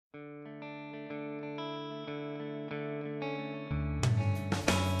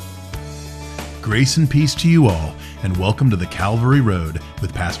Grace and peace to you all, and welcome to the Calvary Road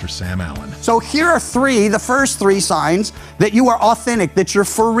with Pastor Sam Allen. So here are the first three signs that you are authentic, that you're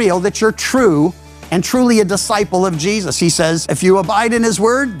for real, that you're true, and truly a disciple of Jesus. He says, if you abide in His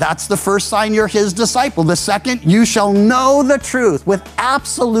word, that's the first sign you're His disciple. The second, you shall know the truth with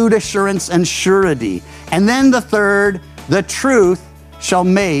absolute assurance and surety. And then the third, the truth shall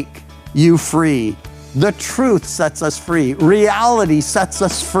make you free. The truth sets us free. Reality sets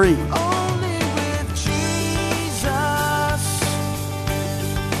us free.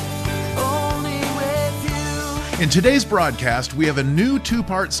 In today's broadcast, we have a new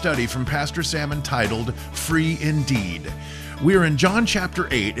two-part study from Pastor Sam entitled, Free Indeed. We are in John chapter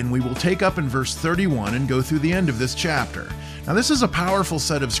 8, and we will take up in verse 31 and go through the end of this chapter. Now, this is a powerful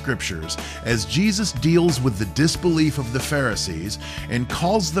set of scriptures as Jesus deals with the disbelief of the Pharisees and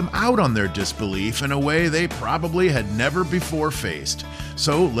calls them out on their disbelief in a way they probably had never before faced.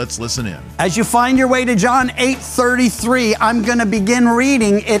 So let's listen in. As you find your way to John 8:33, I'm going to begin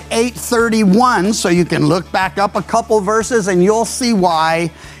reading at 8:31, so you can look back up a couple verses and you'll see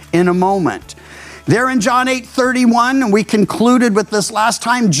why in a moment. There in John 8:31, and we concluded with this last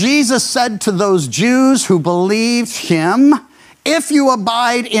time, Jesus said to those Jews who believed Him, if you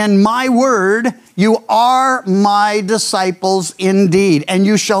abide in my word, you are my disciples indeed, and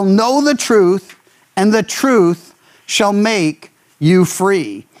you shall know the truth, and the truth shall make you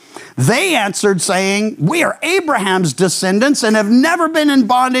free. They answered, saying, we are Abraham's descendants and have never been in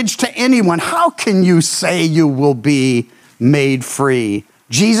bondage to anyone. How can you say you will be made free?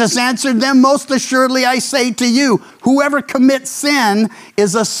 Jesus answered them, most assuredly I say to you, whoever commits sin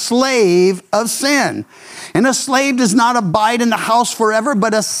is a slave of sin. And a slave does not abide in the house forever,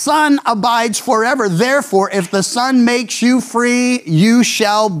 but a son abides forever. Therefore, if the Son makes you free, you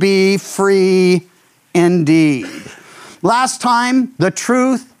shall be free indeed. Last time, the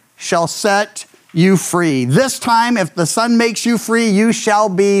truth shall set you free. This time, if the Son makes you free, you shall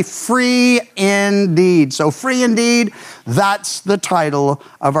be free indeed. So free indeed, that's the title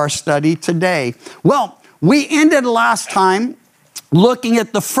of our study today. Well, we ended last time looking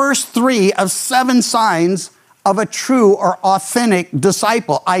at the first 3 of 7 signs of a true or authentic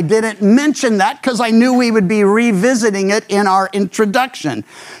disciple. I didn't mention that because I knew we would be revisiting it in our introduction.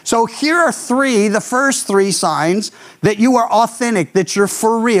 So here are the first 3 signs that you are authentic, that you're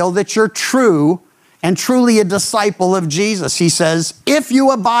for real, that you're true, and truly a disciple of Jesus. He says, if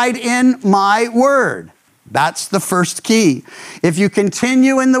you abide in my word. That's the first key. If you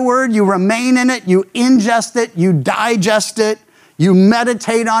continue in the word, you remain in it, you ingest it, you digest it, you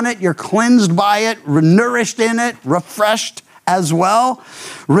meditate on it, you're cleansed by it, nourished in it, refreshed as well,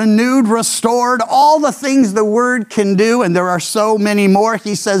 renewed, restored, all the things the word can do, and there are so many more.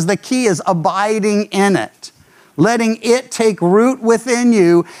 He says the key is abiding in it, letting it take root within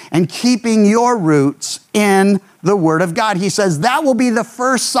you and keeping your roots in the word of God. He says that will be the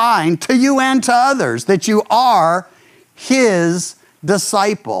first sign to you and to others that you are His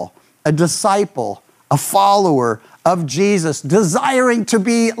disciple, a follower of Jesus, desiring to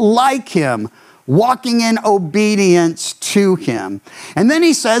be like Him, walking in obedience to Him. And then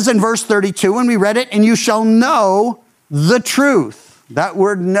he says in verse 32, when we read it, and you shall know the truth. That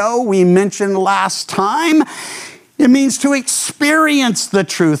word know we mentioned last time. It means to experience the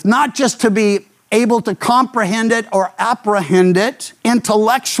truth, not just to be able to comprehend it or apprehend it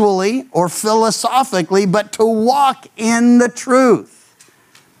intellectually or philosophically, but to walk in the truth.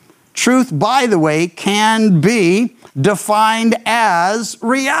 Truth, by the way, can be defined as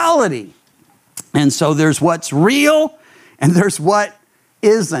reality. And so there's what's real and there's what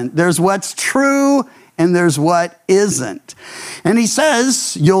isn't. There's what's true and there's what isn't. And he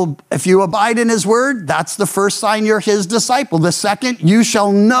says, if you abide in His word, that's the first sign you're His disciple. The second, you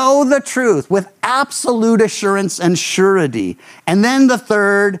shall know the truth with absolute assurance and surety. And then the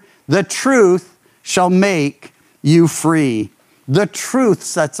third, the truth shall make you free. The truth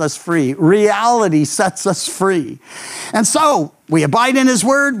sets us free. Reality sets us free. And so we abide in His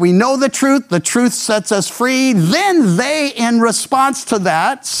word. We know the truth sets us free. Then they, in response to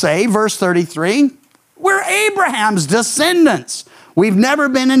that, say, verse 33, we're Abraham's descendants. We've never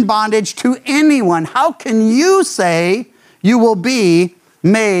been in bondage to anyone. How can you say you will be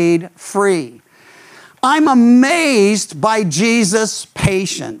made free? I'm amazed by Jesus'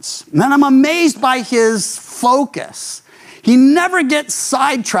 patience. And I'm amazed by His focus. He never gets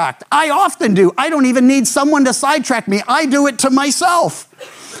sidetracked. I often do. I don't even need someone to sidetrack me. I do it to myself.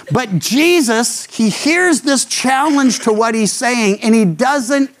 But Jesus, He hears this challenge to what He's saying, and He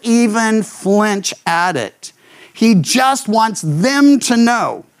doesn't even flinch at it. He just wants them to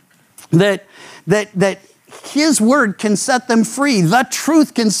know that His word can set them free. The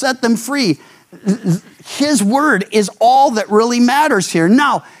truth can set them free. his word is all that really matters here.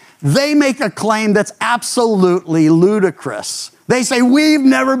 Now, they make a claim that's absolutely ludicrous. They say, we've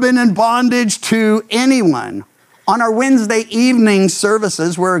never been in bondage to anyone. On our Wednesday evening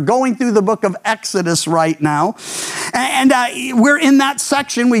services, we're going through the book of Exodus right now. And we're in that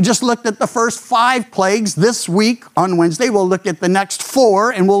section. We just looked at the first 5 plagues. This week on Wednesday, we'll look at the next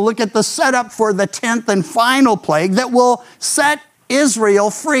 4, and we'll look at the setup for the 10th and final plague that will set Israel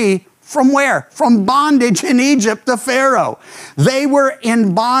free from where? From bondage in Egypt to Pharaoh. They were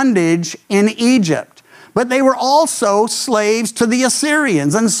in bondage in Egypt. But they were also slaves to the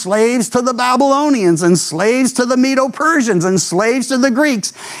Assyrians and slaves to the Babylonians and slaves to the Medo-Persians and slaves to the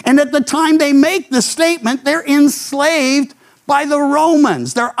Greeks. And at the time they make this statement, they're enslaved by the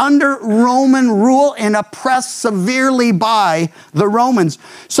Romans. They're under Roman rule and oppressed severely by the Romans.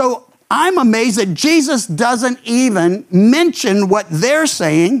 So I'm amazed that Jesus doesn't even mention what they're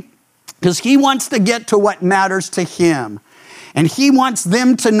saying, because he wants to get to what matters to him. And he wants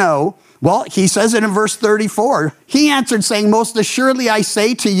them to know. Well, he says it in verse 34. He answered, saying, most assuredly I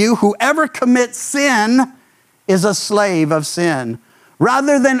say to you, whoever commits sin is a slave of sin.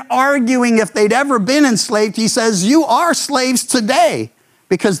 Rather than arguing if they'd ever been enslaved, he says, you are slaves today,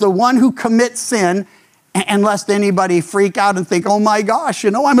 because the one who commits sin, and lest anybody freak out and think, oh my gosh,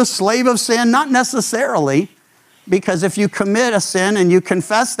 I'm a slave of sin. Not necessarily. Because if you commit a sin and you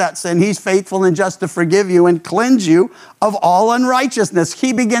confess that sin, he's faithful and just to forgive you and cleanse you of all unrighteousness.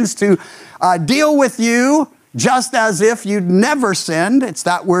 He begins to deal with you just as if you'd never sinned. It's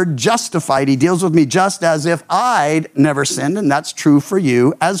that word justified. He deals with me just as if I'd never sinned, and that's true for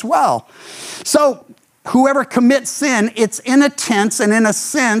you as well. So whoever commits sin, it's in a tense and in a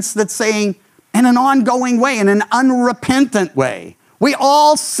sense that's saying in an ongoing way, in an unrepentant way. We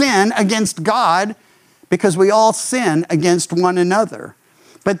all sin against God, because we all sin against one another.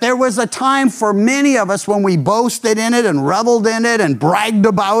 But there was a time for many of us when we boasted in it and reveled in it and bragged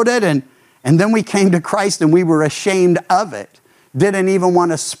about it, and then we came to Christ and we were ashamed of it, didn't even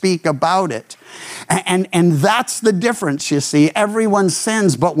want to speak about it. And that's the difference, you see. Everyone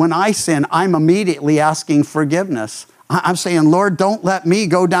sins, but when I sin, I'm immediately asking forgiveness. I'm saying, Lord, don't let me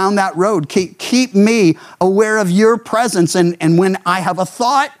go down that road. Keep me aware of your presence. And when I have a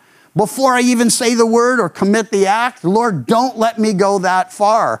thought, before I even say the word or commit the act, Lord, don't let me go that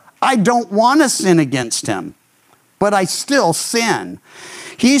far. I don't want to sin against him, but I still sin.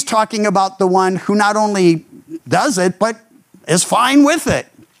 He's talking about the one who not only does it, but is fine with it.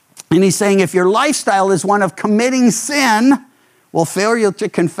 And he's saying if your lifestyle is one of committing sin, well, failure to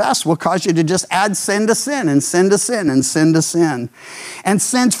confess will cause you to just add sin to sin and sin to sin and sin to sin. And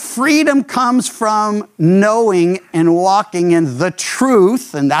since freedom comes from knowing and walking in the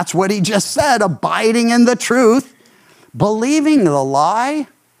truth, and that's what he just said, abiding in the truth, believing the lie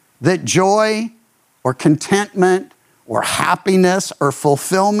that joy or contentment or happiness or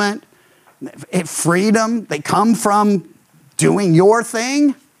fulfillment, freedom, they come from doing your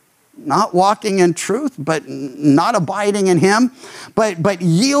thing, not walking in truth, but not abiding in him, but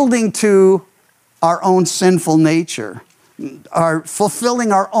yielding to our own sinful nature,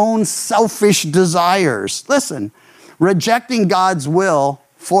 fulfilling our own selfish desires. Listen, rejecting God's will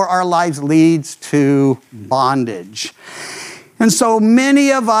for our lives leads to bondage. And so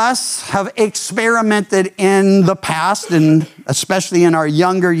many of us have experimented in the past, and especially in our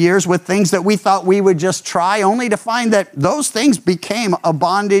younger years, with things that we thought we would just try, only to find that those things became a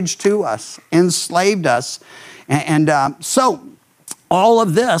bondage to us, enslaved us. And so all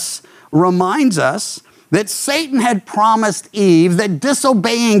of this reminds us that Satan had promised Eve that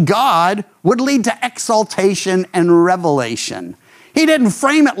disobeying God would lead to exaltation and revelation. He didn't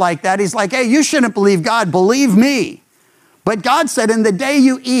frame it like that. He's like, hey, you shouldn't believe God, believe me. But God said, in the day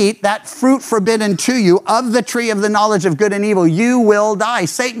you eat that fruit forbidden to you of the tree of the knowledge of good and evil, you will die.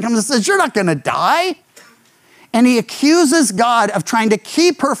 Satan comes and says, you're not going to die. And he accuses God of trying to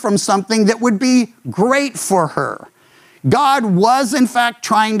keep her from something that would be great for her. God was, in fact,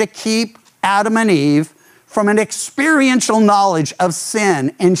 trying to keep Adam and Eve from an experiential knowledge of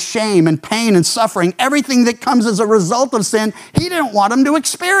sin and shame and pain and suffering, everything that comes as a result of sin. He didn't want them to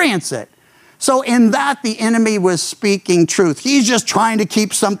experience it. So in that, the enemy was speaking truth. He's just trying to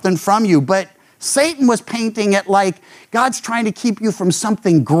keep something from you. But Satan was painting it like God's trying to keep you from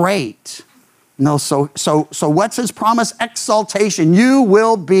something great. No, so what's his promise? Exaltation. You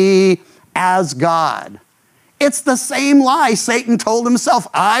will be as God. It's the same lie Satan told himself.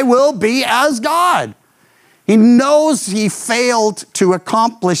 I will be as God. He knows he failed to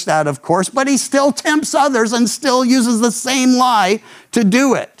accomplish that, of course, but he still tempts others and still uses the same lie to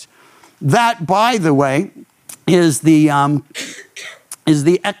do it. That, by the way, is the is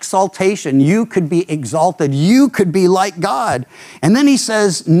the exaltation. You could be exalted. You could be like God. And then he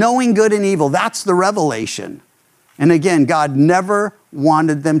says, knowing good and evil. That's the revelation. And again, God never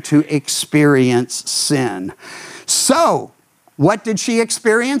wanted them to experience sin. So, what did she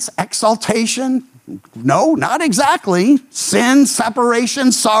experience? Exaltation? No, not exactly. Sin,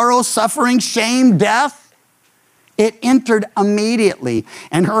 separation, sorrow, suffering, shame, death. It entered immediately.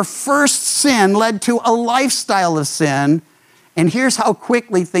 And her first sin led to a lifestyle of sin. And here's how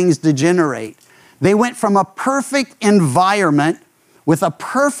quickly things degenerate. They went from a perfect environment with a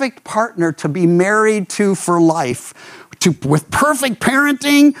perfect partner to be married to for life, with perfect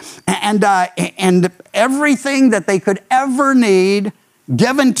parenting and everything that they could ever need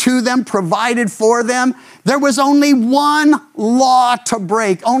given to them, provided for them. There was only one law to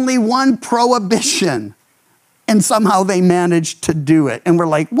break, only one prohibition. And somehow they managed to do it. And we're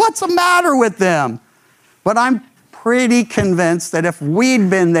like, what's the matter with them? But I'm pretty convinced that if we'd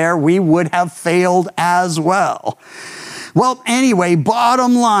been there, we would have failed as well. Well, anyway,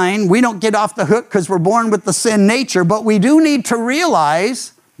 bottom line, we don't get off the hook because we're born with the sin nature, but we do need to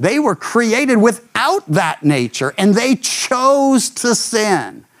realize they were created without that nature, and they chose to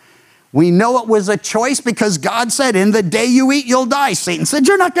sin. We know it was a choice because God said, in the day you eat, you'll die. Satan said,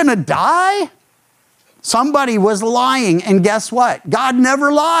 you're not going to die. Somebody was lying, and guess what? God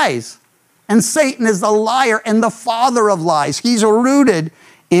never lies. And Satan is the liar and the father of lies. He's rooted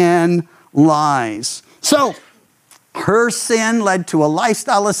in lies. So, her sin led to a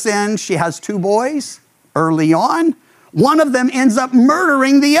lifestyle of sin. She has 2 boys early on. One of them ends up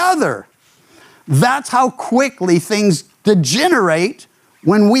murdering the other. That's how quickly things degenerate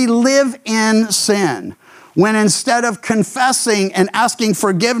when we live in sin. When instead of confessing and asking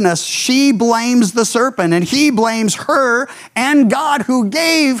forgiveness, she blames the serpent and he blames her and God who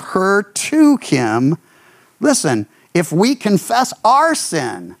gave her to him. Listen, if we confess our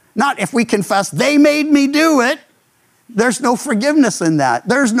sin, not if we confess they made me do it, there's no forgiveness in that.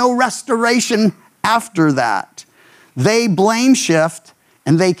 There's no restoration after that. They blame shift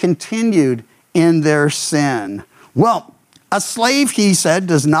and they continued in their sin. Well, a slave, he said,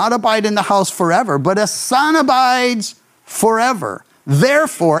 does not abide in the house forever, but a son abides forever.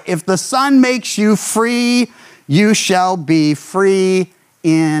 Therefore, if the Son makes you free, you shall be free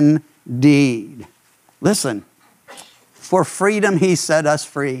indeed. Listen, for freedom he set us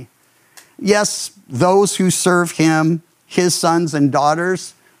free. Yes, those who serve him, his sons and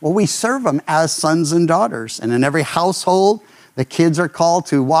daughters, well, we serve them as sons and daughters. And in every household, the kids are called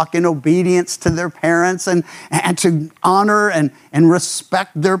to walk in obedience to their parents and to honor and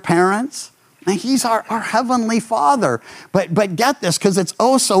respect their parents. And he's our heavenly Father. But get this, because it's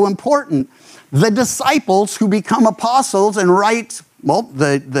oh so important. The disciples who become apostles and write, well,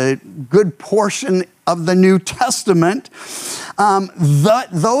 the good portion of the New Testament,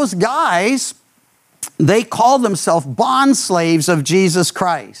 those guys, they call themselves bond slaves of Jesus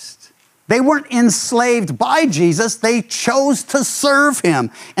Christ. They weren't enslaved by Jesus. They chose to serve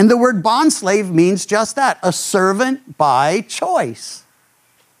him. And the word bondslave means just that, a servant by choice.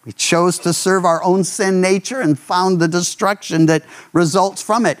 We chose to serve our own sin nature and found the destruction that results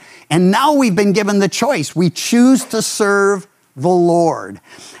from it. And now we've been given the choice. We choose to serve the Lord.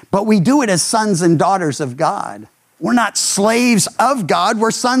 But we do it as sons and daughters of God. We're not slaves of God.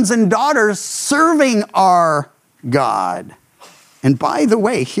 We're sons and daughters serving our God. And by the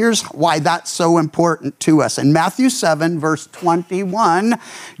way, here's why that's so important to us. In Matthew 7, verse 21,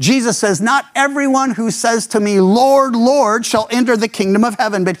 Jesus says, not everyone who says to me, Lord, Lord, shall enter the kingdom of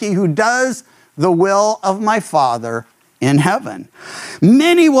heaven, but he who does the will of my Father in heaven.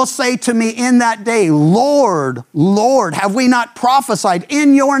 Many will say to me in that day, Lord, Lord, have we not prophesied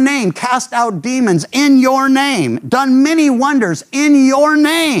in your name, cast out demons in your name, done many wonders in your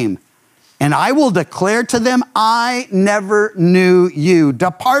name? And I will declare to them, I never knew you.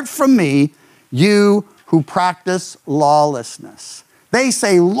 Depart from me, you who practice lawlessness. They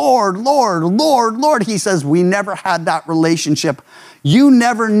say, Lord, Lord, Lord, Lord. He says, we never had that relationship. You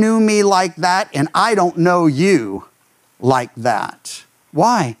never knew me like that, and I don't know you like that.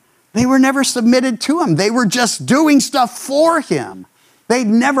 Why? They were never submitted to him. They were just doing stuff for him. They'd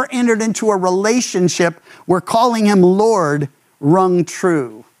never entered into a relationship where calling him Lord rung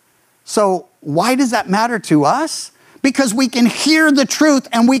true. So why does that matter to us? Because we can hear the truth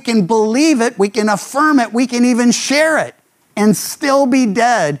and we can believe it, we can affirm it, we can even share it and still be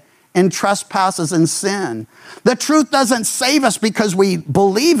dead in trespasses and sin. The truth doesn't save us because we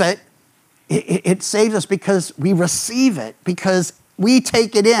believe it. It saves us because we receive it, because we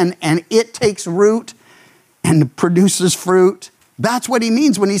take it in and it takes root and produces fruit. That's what he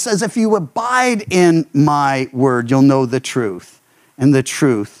means when he says, if you abide in my word, you'll know the truth. and the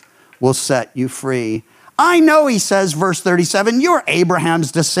truth will set you free. I know, he says, verse 37, you're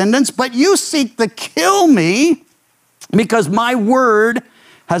Abraham's descendants, but you seek to kill me because my word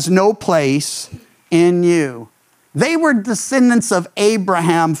has no place in you. They were descendants of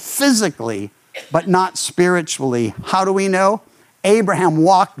Abraham physically, but not spiritually. How do we know? Abraham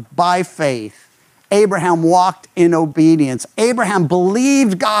walked by faith. Abraham walked in obedience. Abraham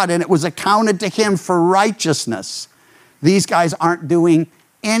believed God, and it was accounted to him for righteousness. These guys aren't doing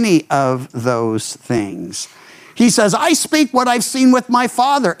any of those things. He says, I speak what I've seen with my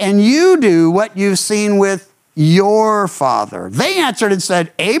father, and you do what you've seen with your father. They answered and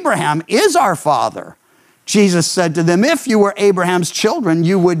said, Abraham is our father. Jesus said to them, if you were Abraham's children,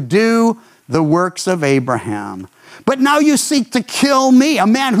 you would do the works of Abraham. But now you seek to kill me, a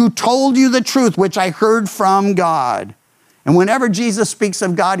man who told you the truth, which I heard from God. And whenever Jesus speaks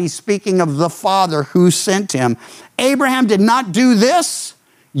of God, he's speaking of the Father who sent him. Abraham did not do this.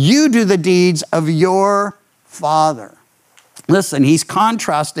 You do the deeds of your father. Listen, he's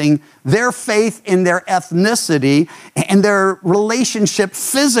contrasting their faith in their ethnicity and their relationship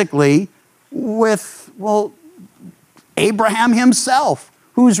physically with, well, Abraham himself,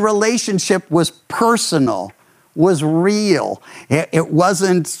 whose relationship was personal, was real. It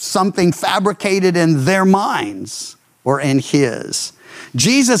wasn't something fabricated in their minds or in his.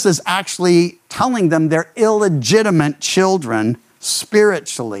 Jesus is actually telling them they're illegitimate children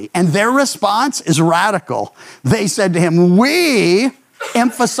spiritually. And their response is radical. They said to him, we,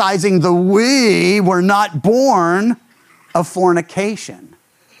 emphasizing the we, were not born of fornication.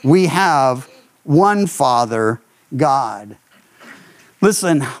 We have one Father, God.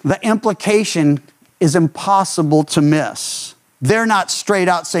 Listen, the implication is impossible to miss. They're not straight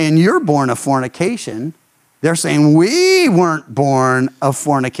out saying you're born of fornication. They're saying we weren't born of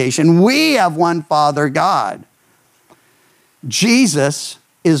fornication. We have one Father, God. Jesus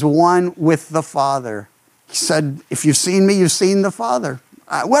is one with the Father. He said, if you've seen me, you've seen the Father.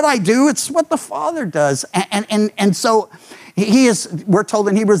 What I do, it's what the Father does. And so he is, we're told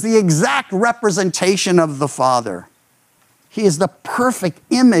in Hebrews, the exact representation of the Father. He is the perfect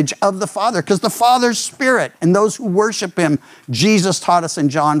image of the Father because the Father's spirit, and those who worship him, Jesus taught us in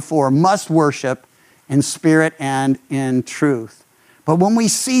John 4, must worship in spirit and in truth. But when we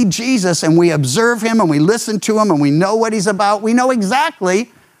see Jesus and we observe him and we listen to him and we know what he's about, we know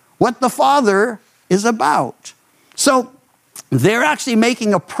exactly what the Father is about. So they're actually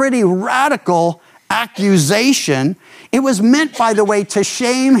making a pretty radical accusation. It was meant, by the way, to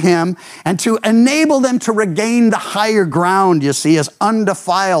shame him and to enable them to regain the higher ground, you see, as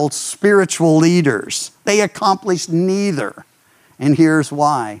undefiled spiritual leaders. They accomplished neither. And here's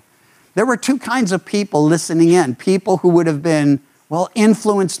why. There were two kinds of people listening in. People who would have been, well,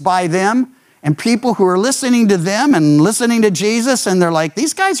 influenced by them, and people who are listening to them and listening to Jesus, and they're like,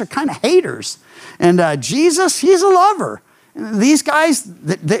 these guys are kind of haters. And Jesus, he's a lover. And these guys,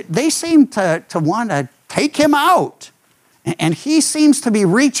 they seem to want to take him out. And he seems to be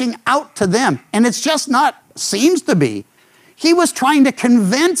reaching out to them. And it's just not seems to be. He was trying to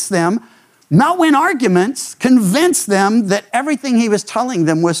convince them, not win arguments, convince them that everything he was telling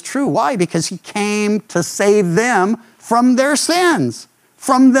them was true. Why? Because he came to save them from their sins,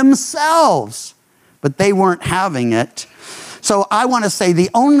 from themselves. But they weren't having it. So I want to say the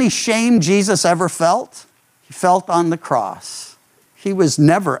only shame Jesus ever felt, he felt on the cross. He was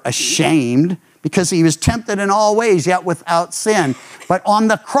never ashamed because he was tempted in all ways, yet without sin. But on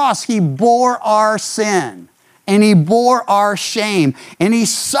the cross, he bore our sin and he bore our shame and he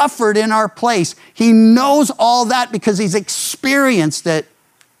suffered in our place. He knows all that because he's experienced it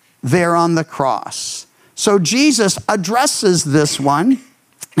there on the cross. So Jesus addresses this one.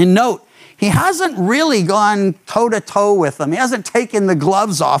 And note, he hasn't really gone toe-to-toe with them. He hasn't taken the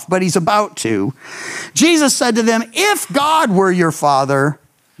gloves off, but he's about to. Jesus said to them, if God were your Father,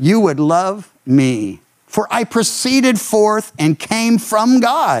 you would love me. For I proceeded forth and came from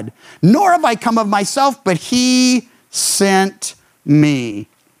God. Nor have I come of myself, but he sent me.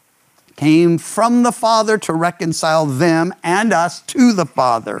 Came from the Father to reconcile them and us to the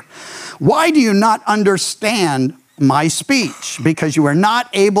Father. Why do you not understand my speech? Because you are not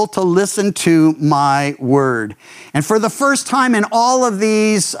able to listen to my word. And for the first time in all of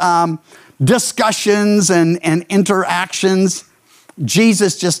these discussions and interactions,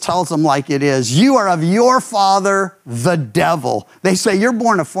 Jesus just tells them like it is. You are of your father, the devil. They say, you're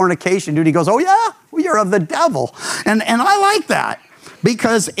born of fornication, dude. He goes, oh yeah? Well, you're of the devil. And I like that.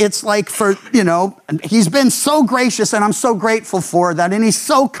 Because it's like he's been so gracious and I'm so grateful for that. And he's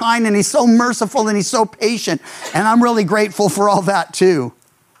so kind and he's so merciful and he's so patient. And I'm really grateful for all that too.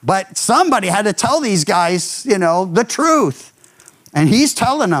 But somebody had to tell these guys, the truth. And he's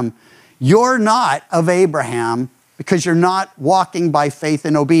telling them, you're not of Abraham because you're not walking by faith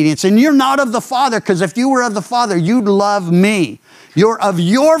and obedience. And you're not of the Father, because if you were of the Father, you'd love me. You're of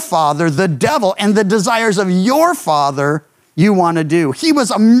your father, the devil, and the desires of your father you want to do. He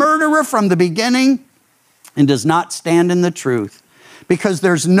was a murderer from the beginning and does not stand in the truth because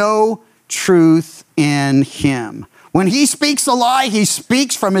there's no truth in him. When he speaks a lie, he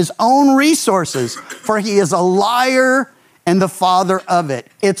speaks from his own resources, for he is a liar and the father of it.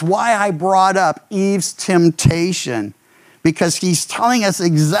 It's why I brought up Eve's temptation, because he's telling us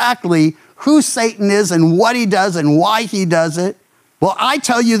exactly who Satan is and what he does and why he does it. Well, I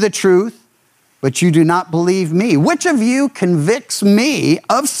tell you the truth, but you do not believe me. Which of you convicts me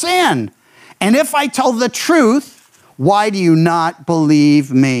of sin? And if I tell the truth, why do you not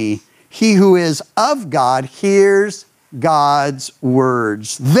believe me? He who is of God hears God's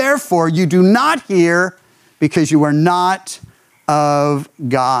words. Therefore, you do not hear because you are not of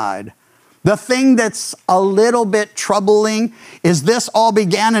God. The thing that's a little bit troubling is this all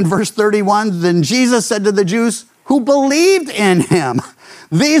began in verse 31. Then Jesus said to the Jews who believed in him.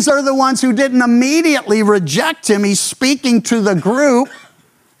 These are the ones who didn't immediately reject him. He's speaking to the group.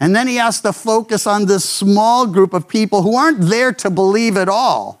 And then he has to focus on this small group of people who aren't there to believe at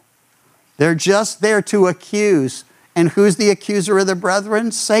all. They're just there to accuse. And who's the accuser of the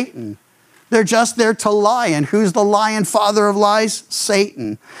brethren? Satan. They're just there to lie. And who's the lying father of lies?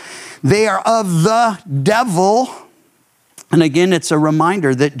 Satan. They are of the devil. And again, it's a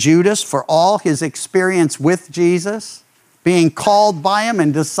reminder that Judas, for all his experience with Jesus, being called by him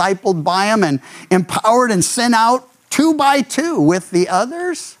and discipled by him and empowered and sent out 2 by 2 with the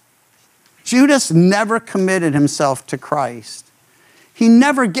others, Judas never committed himself to Christ. He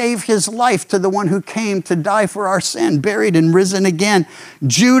never gave his life to the one who came to die for our sin, buried and risen again.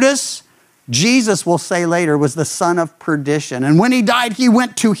 Judas, Jesus will say later, was the son of perdition. And when he died, he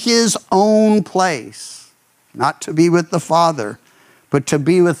went to his own place, not to be with the Father, but to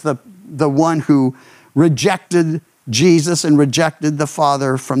be with the one who rejected Jesus and rejected the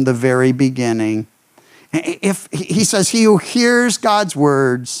Father from the very beginning. If he says, he who hears God's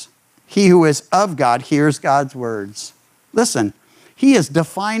words, he who is of God hears God's words. Listen, he is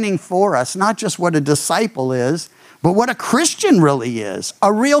defining for us not just what a disciple is, but what a Christian really is.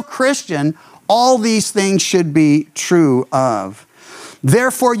 A real Christian, all these things should be true of.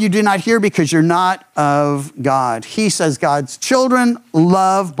 Therefore, you do not hear because you're not of God. He says God's children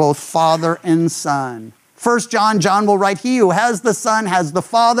love both Father and Son. 1 John will write, he who has the Son has the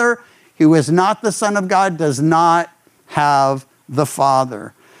Father. He who is not the Son of God does not have the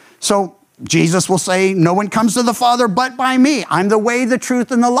Father. So Jesus will say, no one comes to the Father but by me. I'm the way, the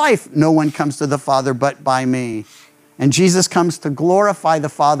truth, and the life. No one comes to the Father but by me. And Jesus comes to glorify the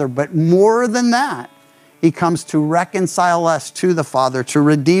Father, but more than that, he comes to reconcile us to the Father, to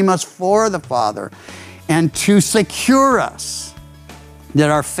redeem us for the Father, and to secure us that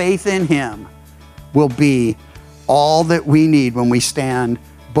our faith in him will be all that we need when we stand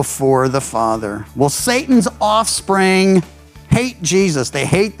before the Father. Well, Satan's offspring hate Jesus. They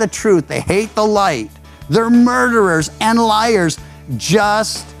hate the truth. They hate the light. They're murderers and liars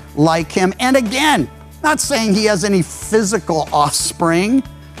just like him. And again, not saying he has any physical offspring.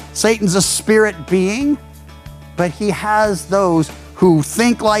 Satan's a spirit being, but he has those who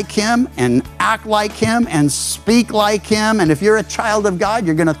think like him and act like him and speak like him. And if you're a child of God,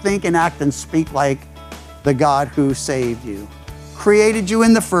 you're going to think and act and speak like the God who saved you, created you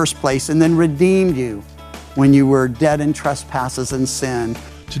in the first place, and then redeemed you when you were dead in trespasses and sin.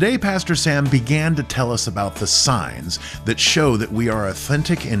 Today, Pastor Sam began to tell us about the signs that show that we are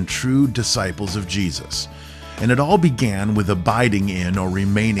authentic and true disciples of Jesus. And it all began with abiding in or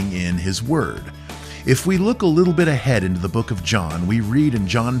remaining in his word. If we look a little bit ahead into the book of John, we read in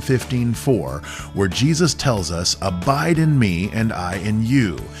John 15:4, where Jesus tells us, "Abide in me and I in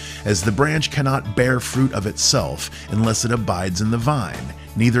you, as the branch cannot bear fruit of itself unless it abides in the vine,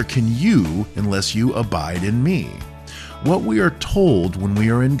 neither can you unless you abide in me." What we are told when we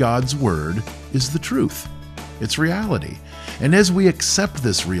are in God's word is the truth. It's reality. And as we accept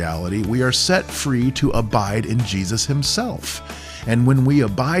this reality, we are set free to abide in Jesus himself. And when we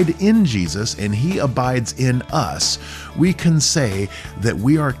abide in Jesus and he abides in us, we can say that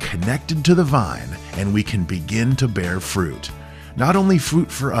we are connected to the vine and we can begin to bear fruit. Not only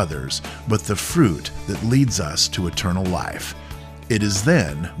fruit for others, but the fruit that leads us to eternal life. It is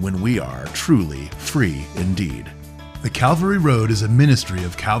then when we are truly free indeed. The Calvary Road is a ministry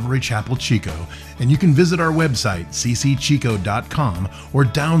of Calvary Chapel Chico, and you can visit our website, ccchico.com, or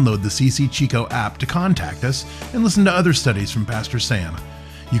download the CC Chico app to contact us and listen to other studies from Pastor Sam.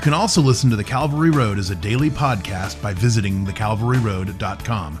 You can also listen to The Calvary Road as a daily podcast by visiting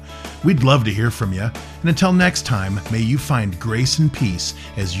thecalvaryroad.com. We'd love to hear from you. And until next time, may you find grace and peace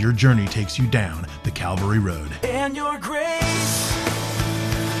as your journey takes you down the Calvary Road. And your grace